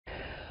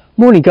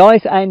Morning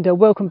guys, and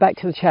welcome back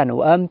to the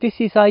channel. This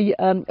is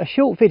a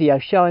short video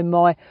showing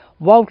my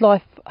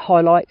wildlife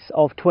highlights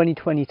of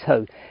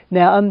 2022.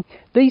 Now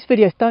these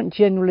videos don't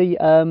generally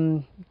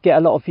get a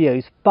lot of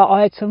views, but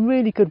I had some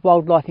really good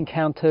wildlife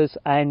encounters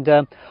and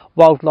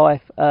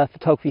wildlife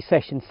photography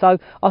sessions, so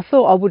I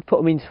thought I would put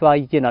them into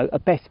a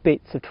best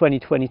bits of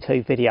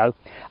 2022 video.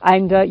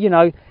 And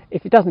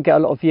if it doesn't get a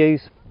lot of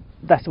views,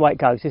 that's the way it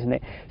goes, isn't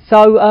it?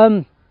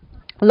 So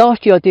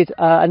last year I did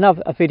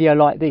another video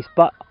like this,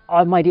 but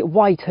I made it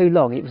way too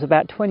long. It was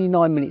about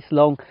 29 minutes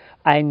long,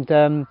 and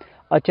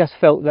I just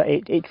felt that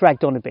it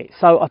dragged on a bit.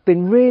 So I've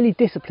been really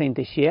disciplined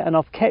this year, and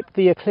I've kept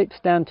the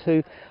clips down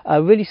to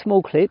really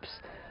small clips,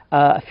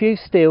 a few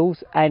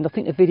stills, and I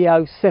think the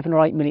video's 7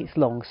 or 8 minutes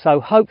long.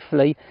 So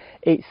hopefully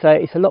it's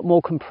a lot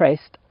more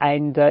compressed,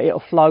 and it'll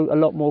flow a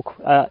lot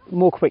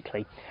more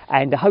quickly,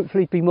 and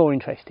hopefully be more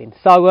interesting.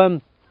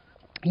 So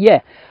yeah,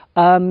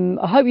 I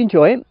hope you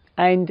enjoy it.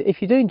 And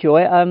if you do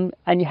enjoy it,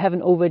 and you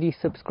haven't already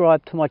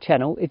subscribed to my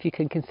channel, if you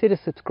can consider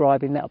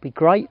subscribing, that would be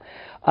great.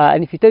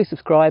 And if you do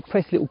subscribe,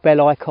 press the little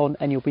bell icon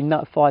and you'll be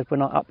notified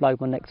when I upload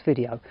my next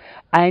video.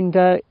 And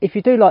if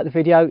you do like the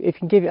video, if you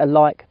can give it a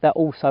like, that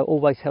also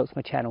always helps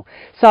my channel.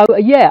 So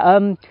yeah,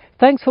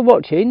 thanks for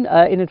watching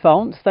in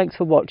advance. Thanks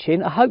for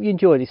watching. I hope you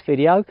enjoy this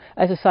video.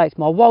 As I say, it's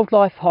my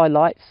wildlife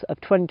highlights of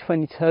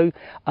 2022.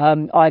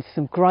 I had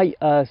some great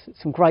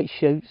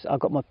shoots. I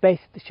got my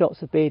best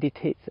shots of bearded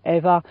tits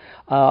ever.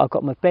 I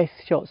got my best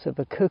shots of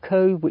a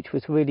cuckoo, which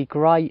was really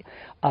great.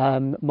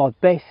 My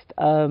best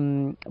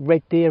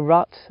red deer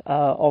rut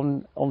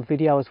on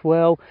video as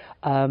well.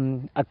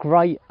 A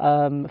great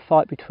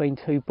fight between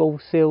two bull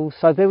seals.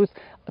 So there was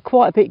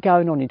quite a bit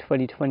going on in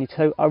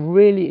 2022. I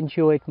really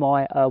enjoyed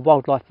my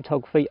wildlife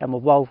photography and my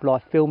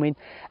wildlife filming,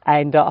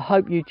 and I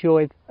hope you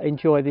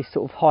enjoy this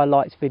sort of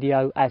highlights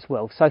video as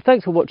well. So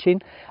thanks for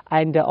watching,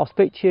 and I'll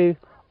speak to you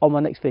on my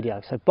next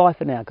video. So bye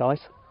for now, guys.